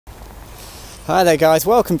Hi there guys,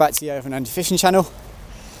 welcome back to the Ieva and Andy fishing channel.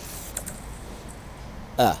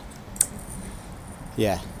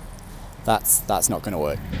 Yeah, that's not going to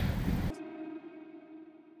work.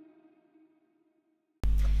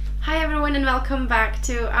 Hi everyone and welcome back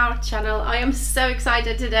to our channel. I am so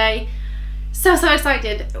excited today. So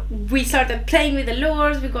excited. We started playing with the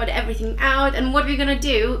lures, we got everything out, and what we're going to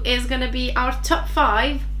do is going to be our top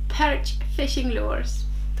 5 perch fishing lures.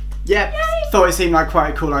 Yeah, thought it seemed like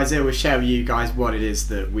quite a cool idea. We'll share with you guys what it is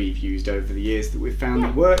that we've used over the years that we've found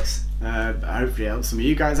that works. Hopefully help some of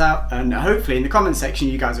you guys out, and hopefully in the comment section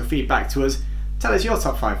you guys will feed back to us. Tell us your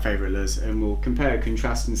top 5 favourite lures and we'll compare,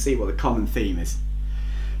 contrast and see what the common theme is.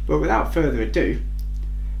 But without further ado,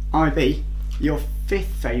 IB, your 5th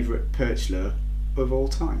favourite perch lure of all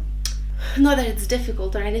time. Not that it's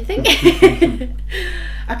difficult or anything.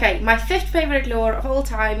 Okay, my 5th favourite lure of all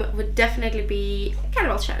time would definitely be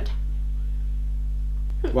cannibal shad.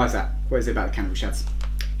 Why is that? What is it about the cannibal shads?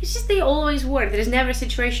 It's just they always work. There's never a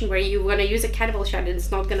situation where you're going to use a cannibal shad and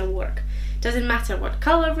it's not going to work. Doesn't matter what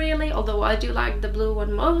colour really, although I do like the blue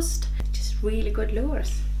one most. Just really good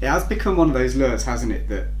lures. It has become one of those lures, hasn't it,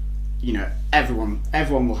 that, you know, everyone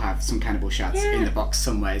will have some cannibal shads in the box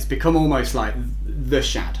somewhere. It's become almost like the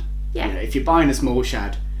shad. Yeah. You know, if you're buying a small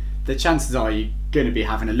shad, the chances are you're going to be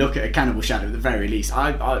having a look at a cannibal shad at the very least.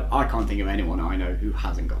 I can't think of anyone I know who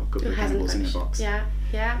hasn't got a couple of cannibals in the box.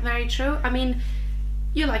 Yeah, very true. I mean,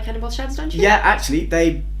 you like cannibal shads, don't you? Yeah, actually,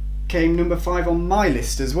 they came number 5 on my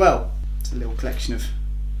list as well. It's a little collection of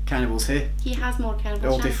cannibals here. He has more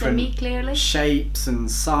cannibal shads than me, clearly. Shapes and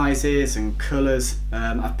sizes and colours.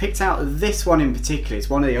 I've picked out this one in particular. It's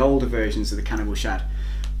one of the older versions of the cannibal shad.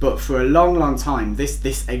 But for a long time,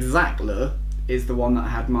 this exact lure is the one that I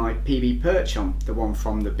had my PB perch on, the one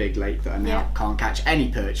from the big lake that I now can't catch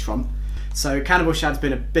any perch from. So cannibal shad's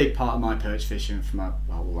been a big part of my perch fishing for my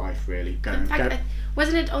whole life, really.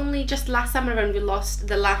 Wasn't it only just last summer when we lost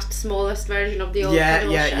the last smallest version of the old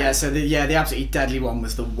cannibal shad? Yeah. So the absolutely deadly one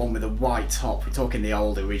was the one with the white top. We're talking the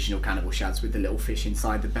old original cannibal shads with the little fish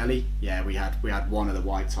inside the belly. Yeah, we had one of the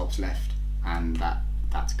white tops left, and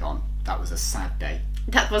that's gone. That was a sad day.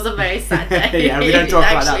 That was a very sad day. Yeah, we don't talk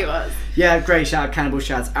about that. It was. Yeah, great shad, cannibal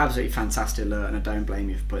shads, absolutely fantastic lure, and I don't blame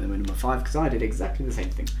you for putting them in number 5 because I did exactly the same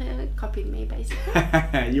thing. Copied me,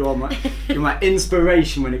 basically. you're my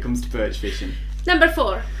inspiration when it comes to perch fishing. Number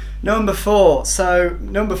 4. Number 4. So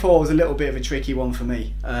number 4 was a little bit of a tricky one for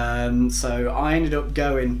me. So I ended up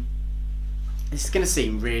going. This is going to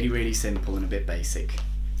seem really simple and a bit basic.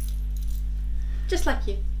 Just like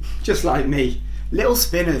you. Just like me. Little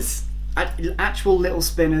spinners. Actual little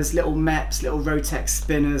spinners, little Meps, little Rotex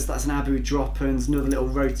spinners. That's an Abu Droppins, another little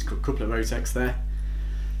couple of Rotex there.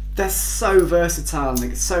 They're so versatile and they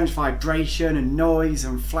get so much vibration and noise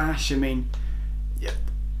and flash. I mean,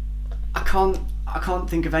 I can't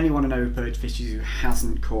think of anyone I know who perch fishes who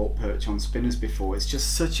hasn't caught perch on spinners before. It's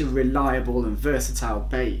just such a reliable and versatile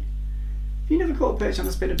bait. Have you never caught perch on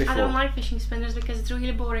a spinner before? I don't like fishing spinners because it's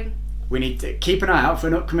really boring. We need to keep an eye out for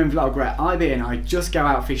an upcoming vlog where IB and I just go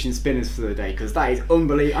out fishing spinners for the day because that is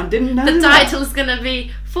unbelievable. I didn't know the title's gonna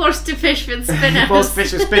be Forced to Fish with Spinners. Forced to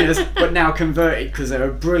Fish with Spinners, but now converted because they're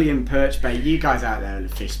a brilliant perch bait. You guys out there who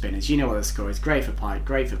fish spinners, you know what the score is. Great for pike,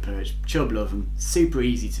 great for perch, chub love them, super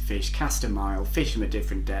easy to fish, cast a mile, fish them at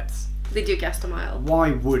different depths. They do cast a mile.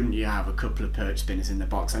 Why wouldn't you have a couple of perch spinners in the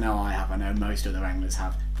box? I know I have, I know most other anglers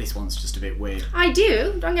have. This one's just a bit weird. I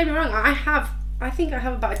do, don't get me wrong, I think I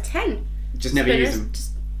have about 10. Just never use them.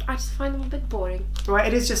 I just find them a bit boring. Right,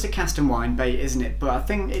 it is just a cast and wind bait, isn't it? But I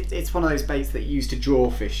think it's one of those baits that you use to draw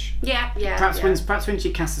fish. Yeah. Perhaps when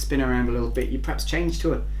you cast the spinner around a little bit, you perhaps change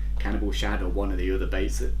to a cannibal shad or one of the other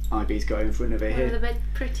baits that IB's got in front of it here. One of the bit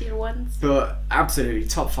prettier ones. But absolutely,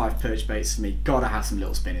 top 5 perch baits for me. Gotta have some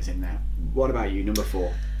little spinners in there. What about you, number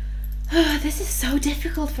 4? This is so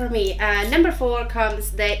difficult for me. Number 4 comes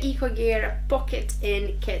the EcoGear Pocket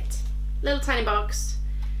In Kit. Little tiny box.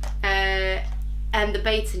 And the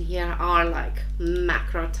baits in here are like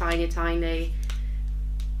macro tiny,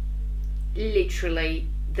 literally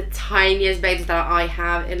the tiniest baits that I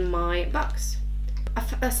have in my box.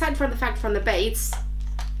 Aside from the fact from the baits,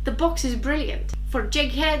 the box is brilliant for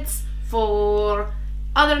jig heads, for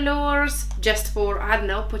other lures, just for, I don't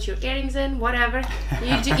know, put your earrings in, whatever.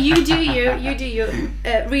 You do you.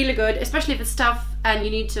 Really good, especially if it's tough and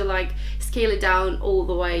you need to like scale it down all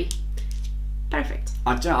the way. Perfect.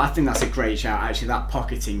 I think that's a great shout. Actually, that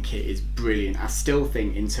pocketing kit is brilliant. I still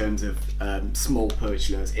think in terms of small perch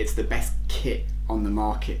lures, it's the best kit on the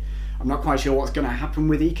market. I'm not quite sure what's going to happen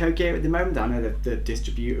with EcoGear at the moment. I know that the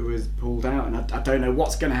distributor has pulled out and I don't know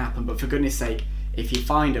what's going to happen, but for goodness sake, if you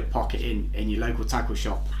find a pocket in your local tackle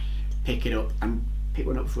shop, pick it up and pick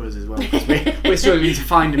one up for us as well, because we're struggling to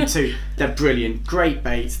find them too. They're brilliant, great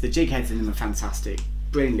baits. The jig heads in them are fantastic.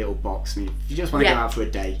 Brilliant little box. I mean, if you just want to go out for a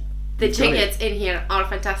day, the jig heads in here are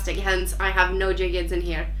fantastic. Hence, I have no jig heads in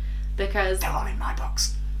here because they're all in my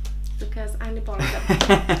box. Because Andy borrowed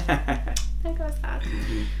them. There goes that.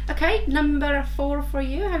 Okay, number 4 for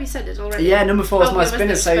you. Have you said it already? Yeah, number 4 is my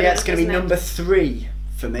spinner. So spinner, yeah, it's going to be number 3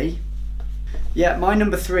 for me. Yeah, my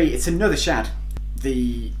number 3. It's another shad.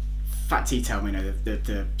 The fat T-tail minnow,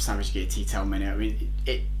 the Savage Gear T-tail minnow. I mean,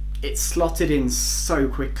 it slotted in so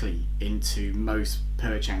quickly into most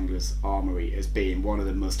perch anglers' armoury as being one of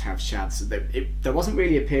the must-have shads. There wasn't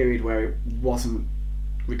really a period where it wasn't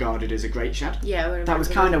regarded as a great shad. Yeah, that was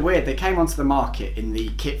kind of weird. They came onto the market in the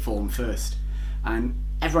kit form first, and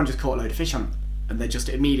everyone just caught a load of fish on them, and they just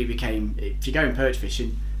immediately became, if you're going perch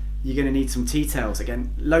fishing, you're going to need some T-tails.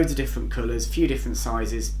 Again, loads of different colours, few different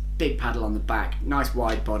sizes, big paddle on the back, nice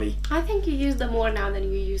wide body. I think you use them more now than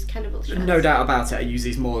you use cannibal shads. No doubt about it. I use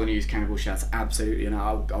these more than I use cannibal shads, absolutely, and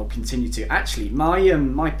I'll continue to. Actually, my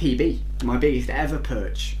PB, my biggest ever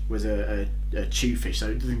perch, was a chew fish,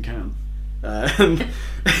 so it doesn't count. In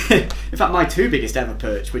fact, my 2 biggest ever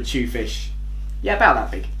perch were chew fish, yeah,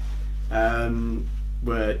 about that big.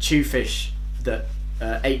 Were chew fish that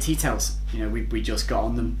ate T-tails. You know, we just got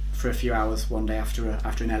on them for a few hours one day after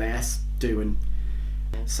an LAS do, and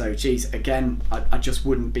so geez, again, I just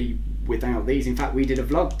wouldn't be without these. In fact, we did a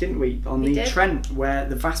vlog, didn't we, on the Trent, where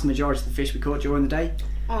the vast majority of the fish we caught during the day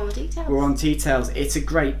on T-tails. We're on T-tails. It's a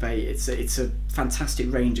great bait. It's a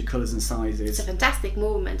fantastic range of colours and sizes. It's a fantastic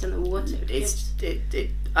movement in the water.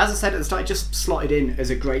 It as I said at the start, it just slotted in as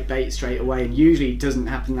a great bait straight away, and usually it doesn't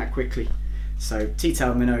happen that quickly. So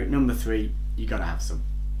T-tail minnow, number 3, you gotta have some.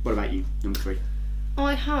 What about you, number 3?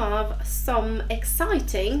 I have some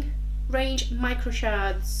exciting range micro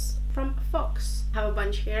shads from Fox. I have a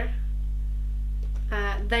bunch here.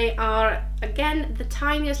 They are, again, the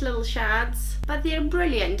tiniest little shads, but they're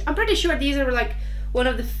brilliant. I'm pretty sure these are like one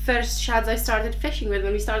of the first shads I started fishing with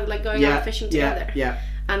when we started like going out fishing together. Yeah.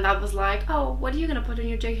 And that was like, oh, what are you gonna put on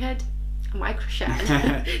your jig head? A micro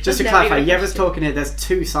shad. Just to clarify, Ieva's talking here, there's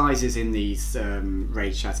 2 sizes in these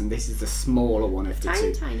range shads, and this is the smaller one of the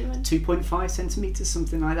tiny one. 2.5 centimetres,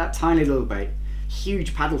 something like that. Tiny little bait.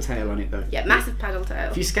 Huge paddle tail on it though. Yeah, massive paddle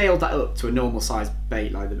tail. If you scaled that up to a normal size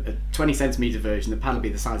bait, like a 20 centimetre version, the paddle would be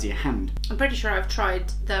the size of your hand. I'm pretty sure I've tried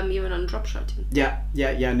them even on drop shotting. Yeah.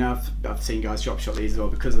 No, I've seen guys drop shot these as well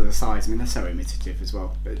because of the size. I mean, they're so imitative as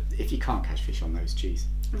well. But if you can't catch fish on those, geez.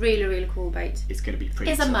 Really, really cool bait. It's going to be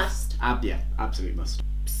pretty It's tough. A must. Yeah, absolute must.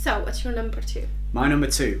 So, what's your number 2? My number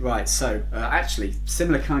 2, right, so actually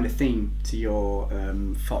similar kind of theme to your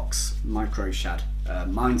Fox micro shad.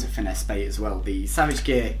 Mine's a finesse bait as well. The Savage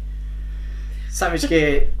Gear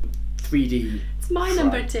 3D. It's my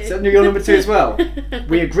number 2. Is that your number 2 as well?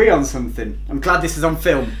 We agree on something. I'm glad this is on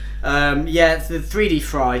film. Yeah, it's the 3D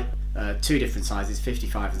fry. 2 different sizes,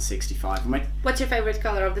 55 and 65. What's your favourite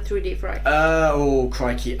colour of the 3D fry? Oh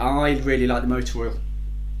crikey, I really like the motor oil.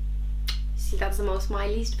 See, that's my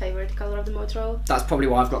least favourite colour of the motor oil. That's probably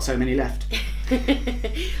why I've got so many left.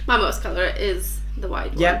 My most colour is the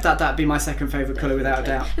white one. Yeah, that'd be my second favourite colour without a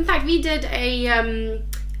doubt. In fact, we did a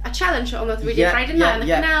challenge on the 3D fry, didn't we? On the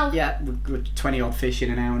canal. Yeah, 20 odd fish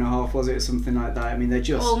in an hour and a half, was it, or something like that? I mean, they're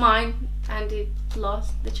just... All mine. Andy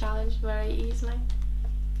lost the challenge very easily.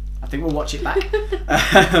 I think we'll watch it back.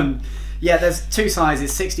 Yeah, there's 2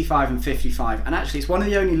 sizes, 65 and 55, and actually it's one of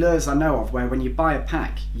the only lures I know of where when you buy a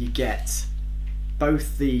pack you get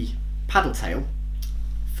both the paddle tail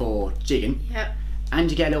for jigging,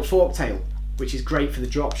 and you get a little fork tail, which is great for the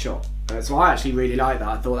drop shot. So I actually really like that.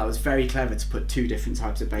 I thought that was very clever to put 2 different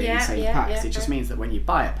types of bait in the same pack. It just means that when you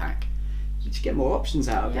buy a pack, you just get more options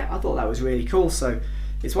out of it. I thought that was really cool. So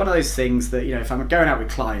it's one of those things that, you know, if I'm going out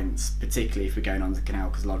with clients, particularly if we're going on the canal,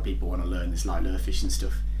 because a lot of people want to learn this light lure fishing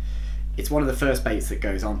stuff, it's one of the first baits that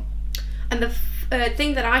goes on. And the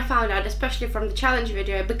thing that I found out, especially from the challenge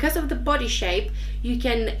video, because of the body shape, you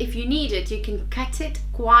can, if you need it, you can cut it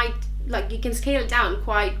quite, like you can scale it down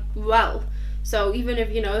quite well. So even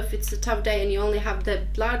if, you know, if it's a tough day and you only have the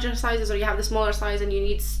larger sizes or you have the smaller size and you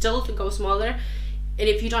need still to go smaller, and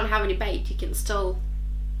if you don't have any bait, you can still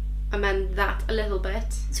amend that a little bit.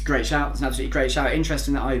 It's a great shout. It's an absolutely great shout.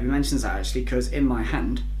 Interesting that Ieva mentions that, actually, because in my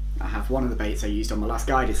hand I have one of the baits I used on my last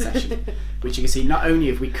guided session, which you can see not only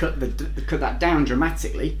have we cut that down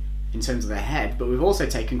dramatically in terms of the head, but we've also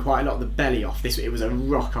taken quite a lot of the belly off. It was a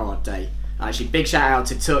rock hard day. Actually, big shout out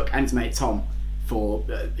to Tuck and to mate Tom for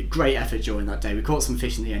great effort during that day. We caught some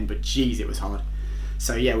fish in the end, but geez, it was hard.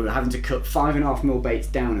 So yeah, we were having to cut 5.5mm baits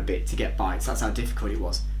down a bit to get bites. That's how difficult it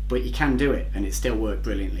was. but you can do it, and it still worked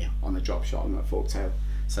brilliantly on the drop shot on that forktail.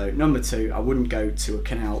 So number 2, I wouldn't go to a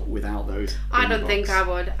canal without those. I don't think I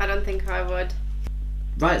would. I don't think I would.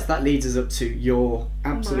 Right, so that leads us up to your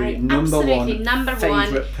My number one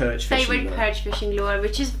favourite perch fishing lure,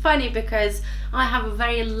 which is funny because I have a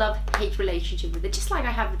very love-hate relationship with it, just like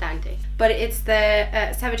I have with Andy. But it's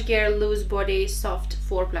the Savage Gear loose body soft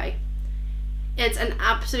foreplay. It's an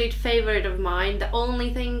absolute favourite of mine. The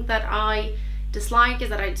only thing that I dislike is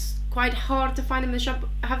that it's quite hard to find them in the shop.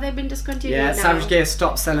 Have they been discontinued? Yeah, No. Savage Gear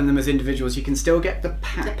stopped selling them as individuals. You can still get the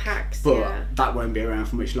pack. The packs, but yeah. that won't be around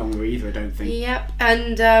for much longer either, I don't think. Yep,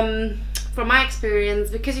 and from my experience,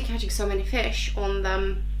 because you're catching so many fish on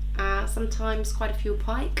them, sometimes quite a few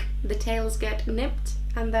pike, the tails get nipped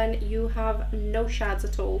and then you have no shads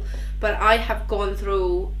at all. But I have gone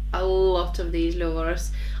through a lot of these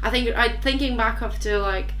lures. Thinking back up to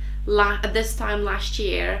like this time last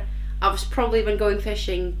year, I was probably when going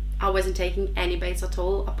fishing, I wasn't taking any baits at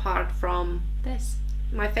all apart from this.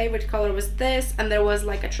 My favourite colour was this, and there was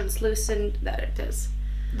like a translucent, there it is.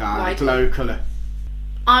 That glow colour.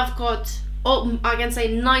 I've got, I can say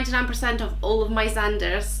 99% of all of my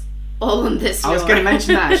Xanders all on this lure. I was going to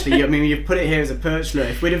mention that actually. I mean, you've put it here as a perch lure.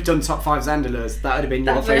 If we'd have done top 5 Xander lures, that would have been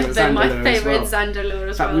your favourite Xander lure as well. My favourite Xander lure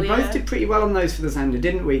as well. We both did pretty well on those for the Xander,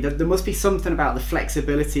 didn't we? There must be something about the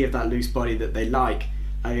flexibility of that loose body that they like.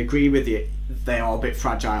 I agree with you. They are a bit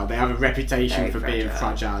fragile. They have a reputation for being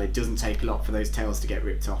fragile. It doesn't take a lot for those tails to get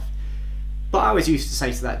ripped off. But I always used to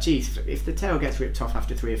say to that, geez, if the tail gets ripped off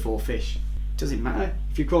after 3 or 4 fish, does it matter?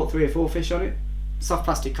 If you caught 3 or 4 fish on it, soft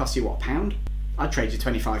plastic costs you what, £1? I'd trade you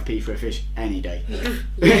 25p for a fish any day.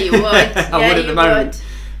 Yeah, you would. I would at the moment.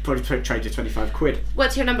 Probably trade you 25 quid.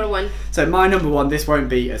 What's your number 1? So my number 1, this won't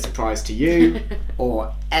be a surprise to you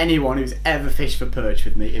or anyone who's ever fished for perch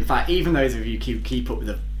with me. In fact, even those of you who keep up with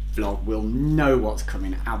the vlog will know what's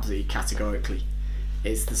coming absolutely categorically.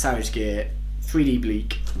 It's the Savage Gear 3D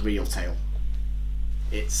Bleak Reel Tail.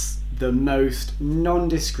 It's the most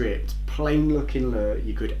nondescript, plain looking lure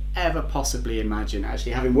you could ever possibly imagine.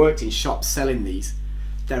 Actually, having worked in shops selling these,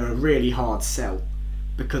 they're a really hard sell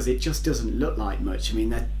because it just doesn't look like much. I mean,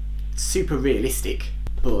 they're super realistic,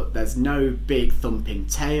 but there's no big thumping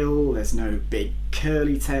tail, there's no big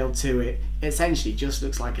curly tail to it. It essentially just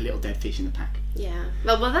looks like a little dead fish in the pack. Yeah,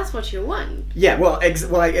 well, that's what you want. Yeah, well,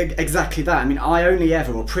 exactly that. I mean, I only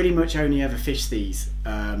ever, or pretty much only ever, fish these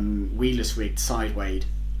wheelless rigged side wade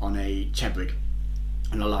on a cheb rig,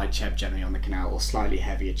 on a light cheb generally on the canal, or slightly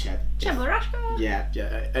heavier cheb.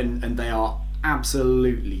 Yeah, and they are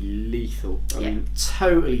absolutely lethal. I mean,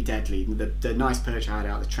 totally deadly. The nice perch I had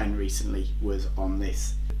out of the Trent recently was on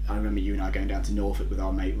this. I remember you and I going down to Norfolk with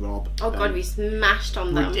our mate Rob. Oh god, we smashed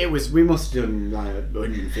on them. We must have done like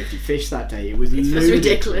 150 fish that day. It was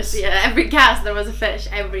ridiculous. Yeah, every cast there was a fish.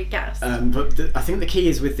 Every cast. But I think the key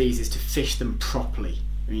is with these is to fish them properly.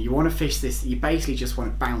 I mean, you want to fish this. You basically just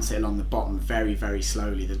want to bounce it along the bottom very, very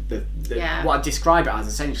slowly. What I describe it as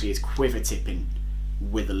essentially is quiver tipping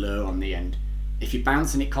with a lure on the end. If you're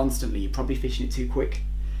bouncing it constantly, you're probably fishing it too quick.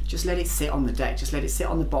 Just let it sit on the deck. Just let it sit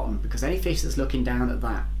on the bottom, because any fish that's looking down at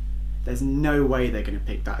that, there's no way they're going to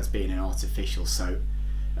pick that as being an artificial. So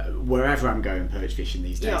wherever I'm going perch fishing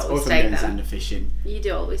these days, or if I'm going Xander fishing, you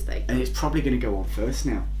do always take them. And it's probably going to go on first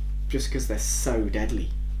now, just because they're so deadly.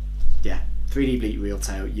 Yeah, 3D Bleak Reel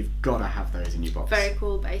Tail, you've got to have those in your box. Very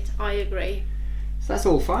cool bait, I agree. So that's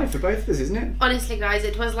all 5 for both of us, isn't it? Honestly guys,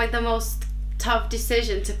 it was like the most tough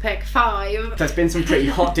decision to pick 5. There's been some pretty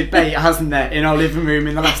hot debate, hasn't there, in our living room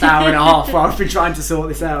in the last hour and a half while I've been trying to sort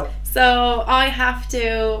this out. So I have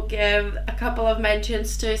to give a couple of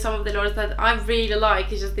mentions to some of the lures that I really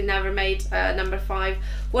like. It's just they never made number 5.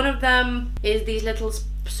 One of them is these little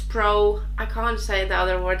Spro. I can't say the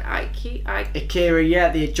other word. Akira, yeah,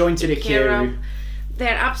 the jointed Akira.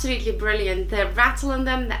 They're absolutely brilliant. The rattle in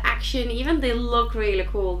them, the action, even they look really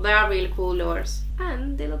cool. They are really cool lures.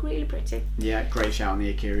 And they look really pretty. Yeah, great shout on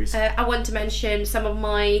the Akiras. I want to mention some of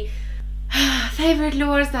my favourite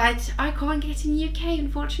lures that I can't get in UK,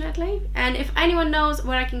 unfortunately. And if anyone knows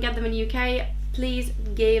where I can get them in UK, please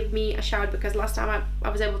give me a shout, because last time I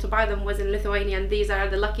was able to buy them was in Lithuania, and these are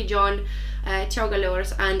the Lucky John Choga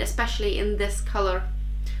lures, and especially in this colour.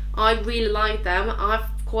 I really like them. I've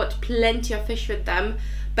caught plenty of fish with them,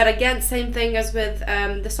 but again, same thing as with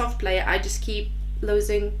the soft play, I just keep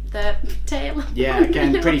losing the tail. Yeah,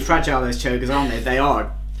 again, pretty fragile those chogas, aren't they? They are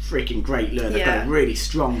a freaking great lure. They've got a really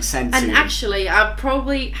strong scent to them. And actually, I've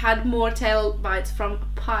probably had more tail bites from a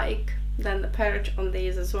pike than the perch on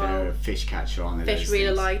these as well. They're a fish catcher, aren't they? Fish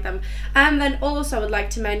really like them. And then also I would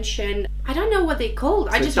like to mention, I don't know what they're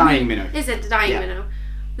called. Dying minnow. Is it dying minnow?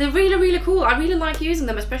 They're really, really cool. I really like using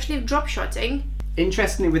them, especially if drop shotting.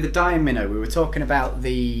 Interestingly, with the dime minnow, we were talking about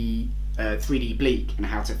the 3D bleak and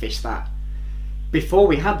how to fish that. Before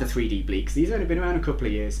we had the 3D bleaks, these have only been around a couple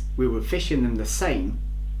of years, we were fishing them the same,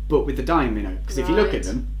 but with the dime minnow. Because if you look at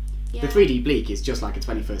them, the 3D bleak is just like a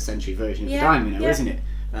 21st century version of the dime minnow, isn't it?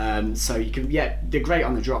 So you can, they're great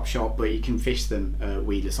on the drop shot, but you can fish them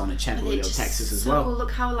weedless on a Chevrolet or Little Texas as well.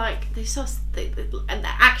 Look how like they're so and the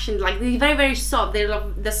action, like they're very, very soft. They're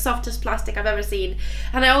like the softest plastic I've ever seen.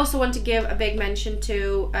 And I also want to give a big mention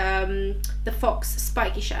to the Fox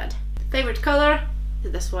Spiky Shad. Favorite color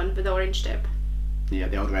is this one with the orange tip. Yeah,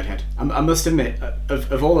 the old redhead. I must admit,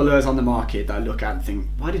 of all the lures on the market that I look at and think,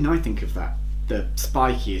 why didn't I think of that? The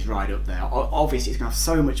spiky is right up there. Obviously, it's going to have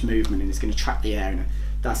so much movement and it's going to trap the air. And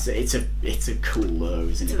it's a cool lure,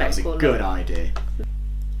 isn't it? That's a good idea.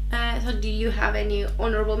 So, do you have any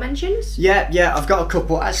honourable mentions? Yeah, I've got a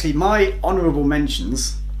couple. Actually, my honourable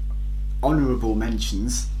mentions.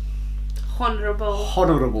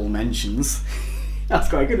 That's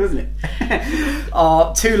quite good, isn't it?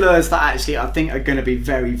 Are two lures that actually I think are going to be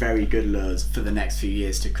very, very good lures for the next few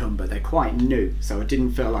years to come, but they're quite new, so I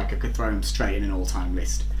didn't feel like I could throw them straight in an all-time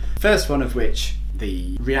list. First one of which,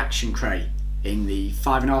 the Reaction Cray in the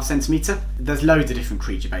 5.5 centimetre. There's loads of different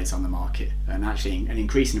creature baits on the market, and actually an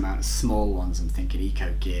increasing amount of small ones. I'm thinking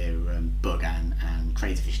Eco Gear, Bug and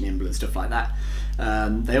Crazy Fish Nimble and stuff like that.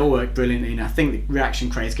 They all work brilliantly, and I think the Reaction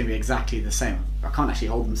Cray is going to be exactly the same. I can't actually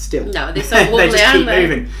hold them still. No, they're so wobbly. They just keep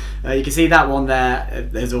moving. You can see that one there,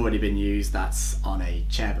 there's already been used. That's on a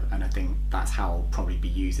Cheb, and I think that's how I'll probably be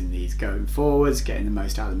using these going forwards, getting the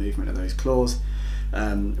most out of the movement of those claws.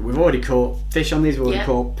 We've already caught fish on these. We've already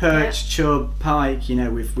caught perch, chub, pike. You know,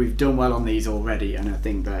 we've done well on these already, and I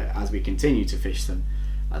think that as we continue to fish them,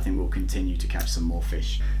 I think we'll continue to catch some more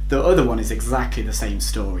fish. The other one is exactly the same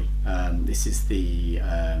story. This is the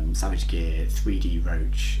Savage Gear 3D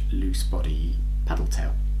Roach loose body paddle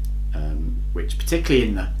tail, which particularly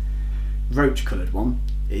in the roach coloured one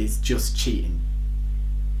is just cheating.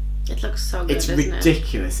 It looks so good. It's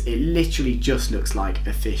ridiculous. It literally just looks like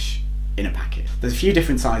a fish in a packet. There's a few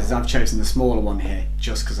different sizes. I've chosen the smaller one here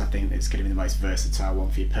just because I think it's going to be the most versatile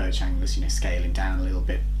one for your perch anglers, you know, scaling down a little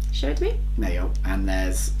bit. Show it to me. There you go. And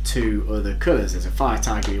there's two other colours. There's a fire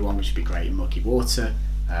tigery one, which would be great in mucky water,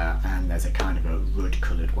 and there's a kind of a rudd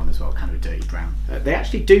coloured one as well, kind of a dirty brown. They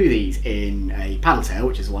actually do these in a paddle tail,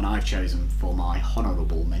 which is the one I've chosen for my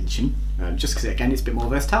honourable mention, just because again it's a bit more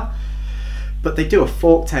versatile. But they do a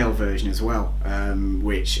fork tail version as well,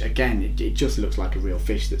 which again it just looks like a real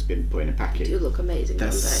fish that's been put in a packet. They do look amazing.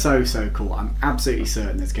 They're so cool. I'm absolutely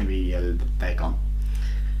certain there's going to be they're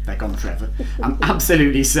gone forever. I'm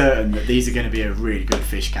absolutely certain that these are going to be a really good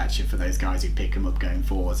fish catcher for those guys who pick them up going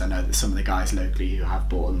forwards. I know that some of the guys locally who have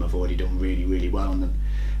bought them have already done really well on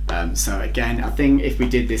them. So again, I think if we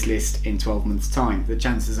did this list in 12 months time, the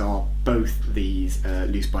chances are both these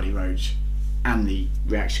loose body roach and the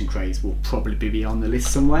Reaction Crays will probably be on the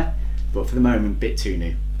list somewhere, but for the moment, a bit too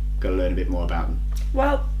new. Got to learn a bit more about them.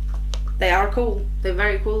 Well, they are cool. They're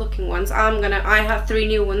very cool looking ones. I have 3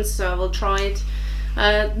 new ones, so I will try it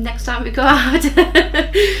next time we go out.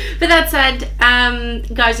 But that said,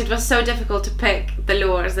 guys, it was so difficult to pick the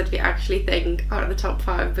lures that we actually think are the top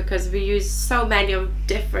 5, because we use so many of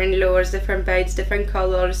different lures, different baits, different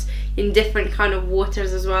colors, in different kind of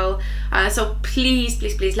waters as well. So please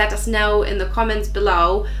let us know in the comments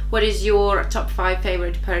below what is your top 5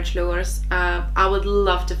 favorite perch lures. I would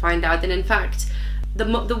love to find out, and in fact the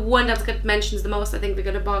one that got mentioned the most, I think we're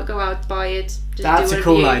gonna go out, buy it. That's a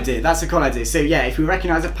cool idea. That's a cool idea. So yeah, if we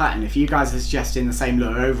recognise a pattern, if you guys are suggesting the same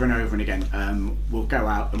lure over and over and again, we'll go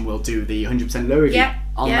out and we'll do the 100% lure review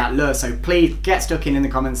on that lure. So please get stuck in the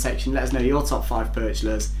comments section. Let us know your top 5 perch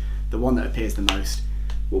lures. The one that appears the most,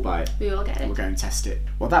 we'll buy it. We will get it. We'll go and test it.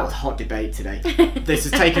 Well, that was hot debate today. This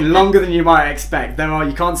has taken longer than you might expect.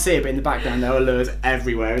 You can't see it, but in the background there are lures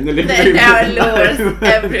everywhere in the living room. There are lures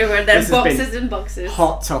everywhere. There are boxes and boxes.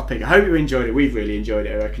 Hot topic. I hope you enjoyed it. We've really enjoyed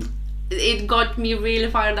it, I reckon. It got me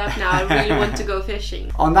really fired up now. I really want to go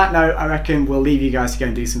fishing. On that note, I reckon we'll leave you guys to go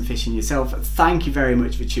and do some fishing yourself. Thank you very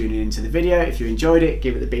much for tuning into the video. If you enjoyed it,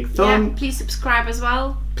 give it the big thumb. Yeah, please subscribe as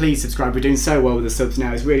well. Please subscribe. We're doing so well with the subs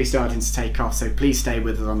now. It's really starting to take off, so please stay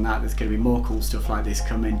with us on that. There's going to be more cool stuff like this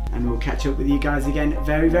coming, and we'll catch up with you guys again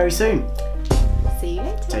very soon. See you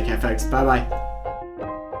later. Take care, folks. Bye bye.